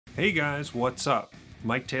Hey guys, what's up?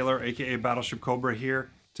 Mike Taylor, aka BattleshipCobra here.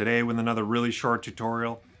 Today with another really short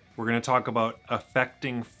tutorial. We're going to talk about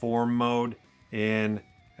affecting form mode in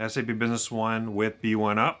SAP Business One with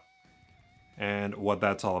B1UP and what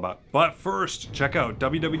that's all about. But first, check out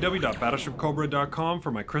www.battleshipcobra.com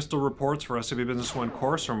for my crystal reports for SAP Business One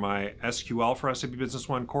course, or my SQL for SAP Business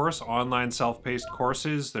One course. Online self-paced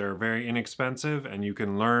courses. They're very inexpensive and you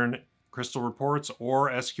can learn crystal reports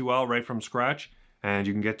or SQL right from scratch, and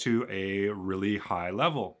you can get to a really high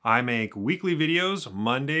level. I make weekly videos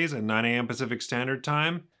Mondays at 9 a.m. Pacific Standard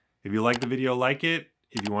Time. If you like the video, like it.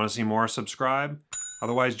 If you want to see more, subscribe.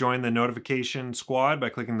 Otherwise, join the notification squad by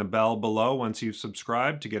clicking the bell below once you've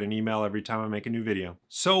subscribed to get an email every time I make a new video.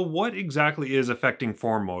 So what exactly is affecting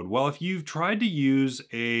form mode? Well, if you've tried to use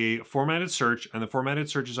a formatted search and the formatted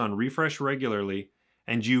search is on refresh regularly,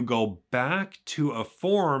 and you go back to a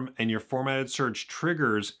form and your formatted search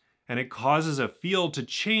triggers and it causes a field to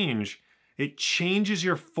change, it changes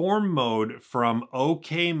your form mode from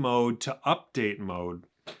OK mode to update mode.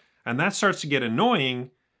 And that starts to get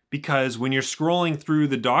annoying because when you're scrolling through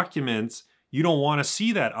the documents, you don't want to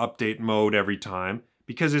see that update mode every time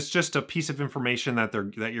because it's just a piece of information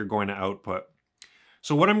that you're going to output.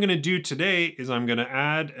 So what I'm going to do today is I'm going to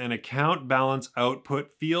add an account balance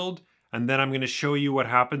output field, and then I'm going to show you what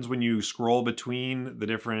happens when you scroll between the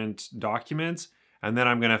different documents. And then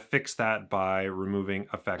I'm going to fix that by removing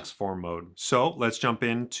affects form mode. So let's jump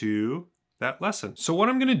into that lesson. So what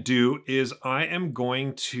I'm going to do is I am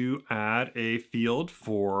going to add a field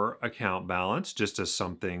for account balance, just as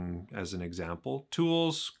something as an example.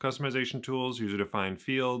 Tools, customization tools, user defined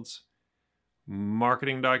fields,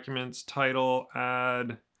 marketing documents, title,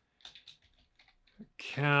 add,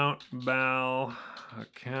 account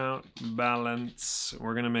balance.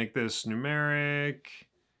 We're going to make this numeric.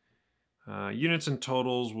 Units and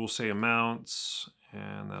totals, we'll say amounts,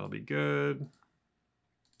 and that'll be good.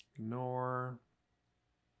 Ignore.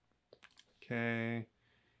 Okay.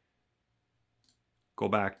 Go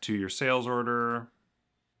back to your sales order.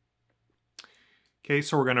 Okay,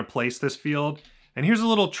 so we're going to place this field. And here's a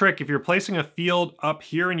little trick. If you're placing a field up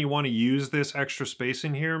here and you want to use this extra space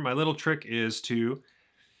in here, my little trick is to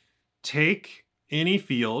take any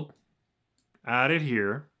field, add it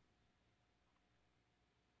here,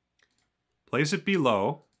 place it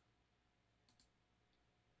below.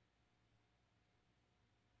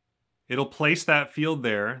 It'll place that field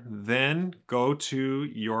there. Then go to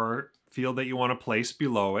your field that you want to place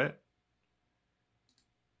below it.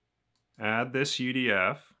 Add this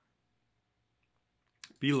UDF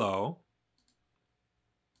below.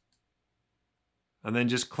 And then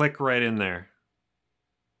just click right in there.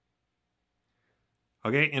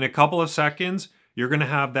 Okay, in a couple of seconds, you're going to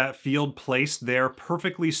have that field placed there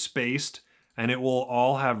perfectly spaced, and it will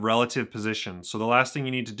all have relative position. So the last thing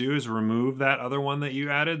you need to do is remove that other one that you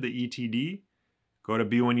added, the ETD. Go to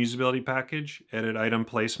B1 Usability Package, Edit Item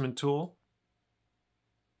Placement Tool.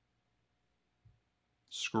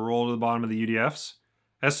 Scroll to the bottom of the UDFs.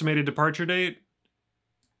 Estimated departure date.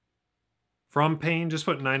 From pane, just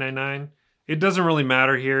put 999. It doesn't really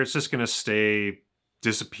matter here. It's just going to stay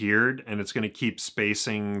disappeared, and it's going to keep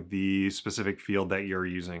spacing the specific field that you're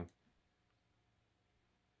using.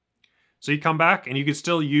 So you come back and you can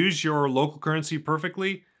still use your local currency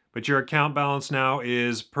perfectly, but your account balance now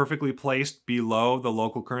is perfectly placed below the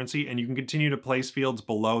local currency, and you can continue to place fields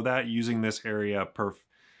below that using this area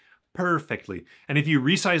perfectly. And if you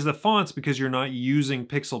resize the fonts because you're not using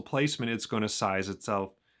pixel placement, it's going to size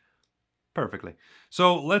itself perfectly.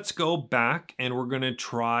 So let's go back and we're going to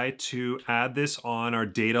try to add this on our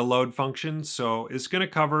data load function. So it's going to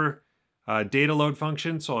cover data load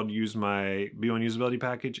function. So I'll use my B1 usability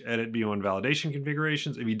package, edit B1 validation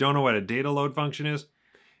configurations. If you don't know what a data load function is,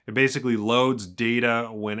 it basically loads data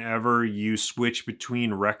whenever you switch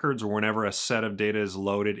between records or whenever a set of data is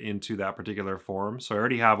loaded into that particular form. So I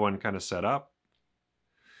already have one kind of set up.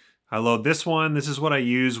 I load this one. This is what I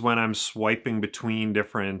use when I'm swiping between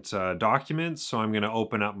different documents. So I'm going to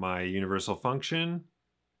open up my universal function.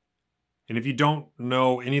 And if you don't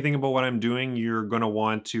know anything about what I'm doing, you're going to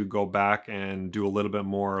want to go back and do a little bit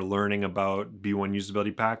more learning about B1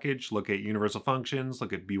 usability package. Look at universal functions,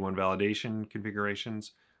 look at B1 validation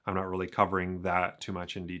configurations. I'm not really covering that too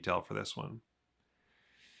much in detail for this one.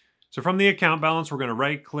 So from the account balance, we're going to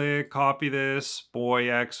right click, copy this,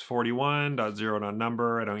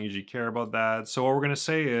 boyx41.0.number. I don't usually care about that. So what we're going to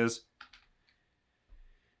say is,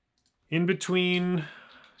 in between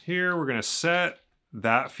here, we're going to set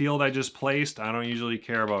that field I just placed. I don't usually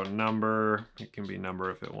care about number. It can be number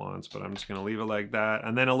if it wants, but I'm just going to leave it like that.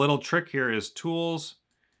 And then a little trick here is tools,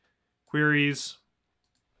 queries,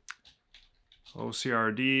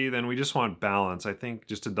 OCRD, then we just want balance, I think,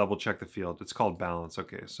 just to double check the field. It's called balance.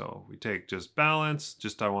 Okay, so we take just balance,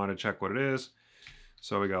 just I want to check what it is.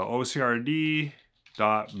 So we go OCRD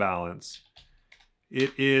dot balance.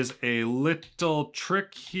 It is a little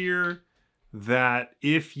trick here that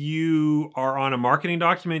if you are on a marketing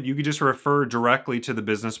document, you could just refer directly to the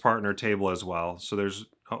business partner table as well. So there's,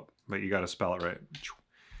 oh, but you got to spell it right.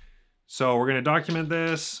 So we're going to document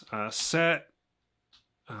this, set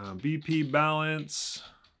BP balance,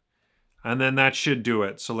 and then that should do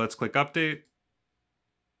it. So let's click update,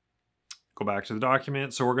 go back to the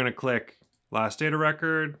document. So we're going to click last data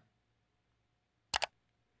record.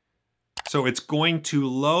 So it's going to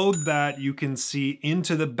load that, you can see,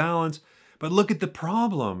 into the balance, but look at the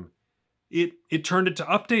problem. It turned it to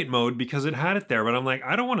update mode because it had it there, but I'm like,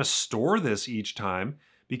 I don't want to store this each time,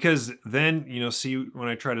 because then, you know, see when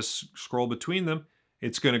I try to scroll between them,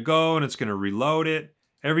 it's going to go and it's going to reload it.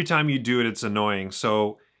 Every time you do it, it's annoying.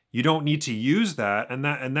 So you don't need to use that, and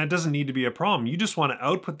that doesn't need to be a problem. You just want to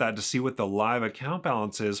output that to see what the live account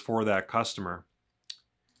balance is for that customer.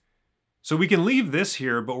 So we can leave this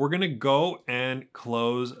here, but we're going to go and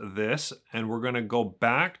close this, and we're going to go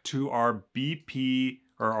back to our BP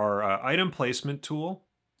or our item placement tool,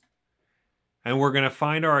 and we're going to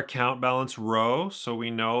find our account balance row. So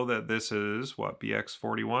we know that this is what,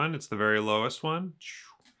 BX41. It's the very lowest one.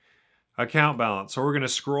 Account balance. So we're going to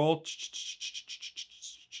scroll,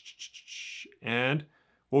 and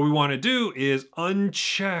what we want to do is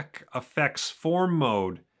uncheck effects form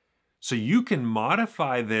mode. So you can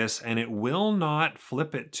modify this and it will not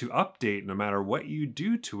flip it to update no matter what you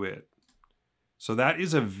do to it. So that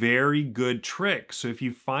is a very good trick. So if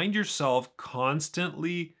you find yourself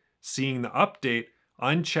constantly seeing the update,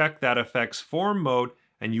 uncheck that effects form mode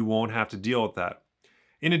and you won't have to deal with that.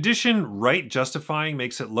 In addition, right justifying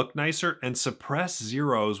makes it look nicer, and suppress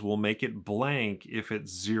zeros will make it blank if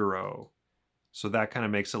it's 0. So that kind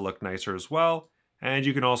of makes it look nicer as well. And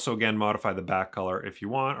you can also, again, modify the back color if you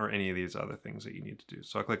want, or any of these other things that you need to do.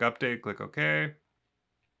 So I'll click update, click OK.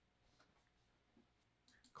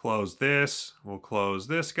 Close this, we'll close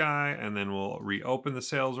this guy, and then we'll reopen the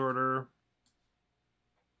sales order.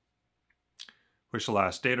 Push the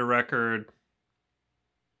last data record.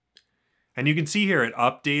 And you can see here it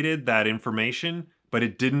updated that information, but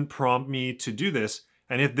it didn't prompt me to do this.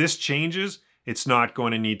 And if this changes, it's not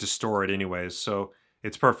going to need to store it anyways. So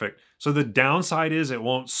it's perfect. So the downside is it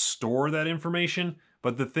won't store that information.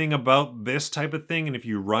 But the thing about this type of thing, and if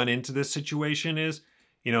you run into this situation, is,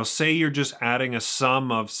 you know, say you're just adding a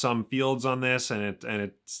sum of some fields on this, and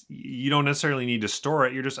it's you don't necessarily need to store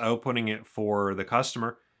it. You're just outputting it for the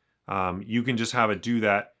customer. You can just have it do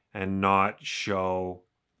that and not show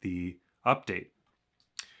the update.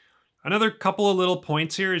 Another couple of little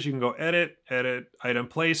points here is you can go edit item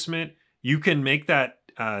placement. You can make that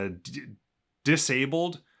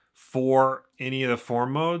disabled for any of the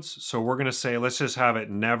form modes. So we're going to say, let's just have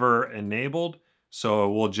it never enabled. So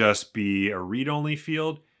it will just be a read-only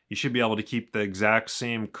field. You should be able to keep the exact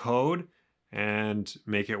same code and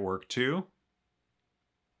make it work too.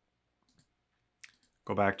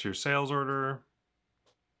 Go back to your sales order.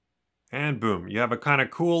 And boom, you have a kind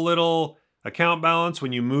of cool little account balance.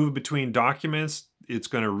 When you move between documents, it's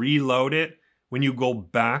going to reload it. When you go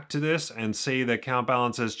back to this and say the account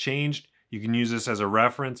balance has changed, you can use this as a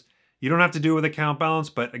reference. You don't have to do it with account balance,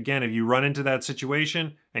 but again, if you run into that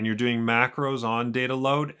situation and you're doing macros on data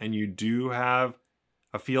load and you do have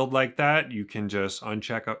a field like that, you can just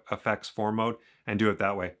uncheck effects form mode and do it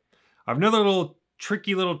that way. I have another little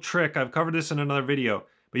tricky little trick. I've covered this in another video,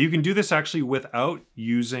 but you can do this actually without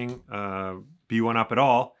using B1UP at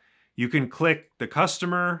all. You can click the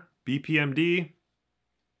customer, BPMD,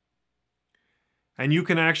 and you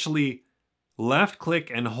can actually left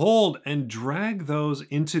click and hold and drag those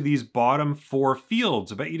into these bottom 4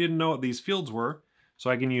 fields. I bet you didn't know what these fields were.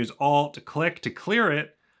 So I can use Alt click to clear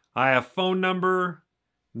it. I have phone number,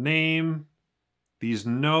 name, these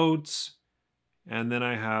notes, and then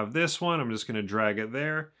I have this one. I'm just going to drag it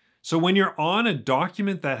there. So when you're on a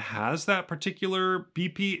document that has that particular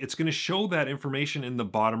BP, it's going to show that information in the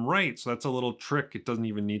bottom right. So that's a little trick. It doesn't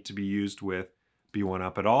even need to be used with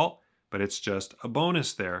B1UP at all, but it's just a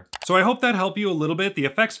bonus there. So I hope that helped you a little bit. The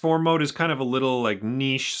effects form mode is kind of a little like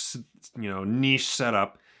niche, niche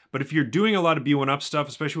setup. But if you're doing a lot of B1UP stuff,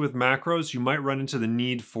 especially with macros, you might run into the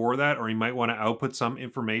need for that, or you might want to output some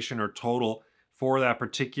information or total for that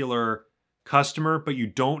particular customer, but you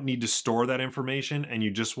don't need to store that information and you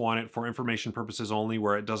just want it for information purposes only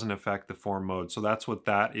where it doesn't affect the form mode. So that's what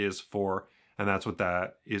that is for. And that's what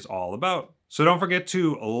that is all about. So don't forget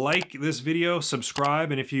to like this video,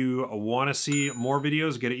 subscribe, and if you want to see more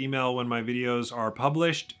videos, get an email when my videos are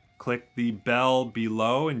published. Click the bell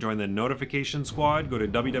below and join the notification squad. Go to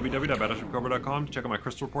www.battleshipcobra.com to check out my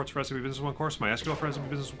crystal reports for SAP Business One course, my SQL for SAP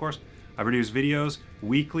Business One course. I produce videos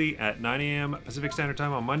weekly at 9 a.m. Pacific Standard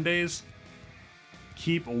Time on Mondays.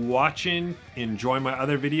 Keep watching, enjoy my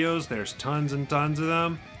other videos. There's tons and tons of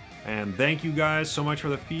them. And thank you guys so much for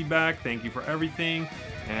the feedback. Thank you for everything.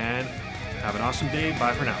 And have an awesome day.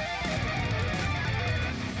 Bye for now.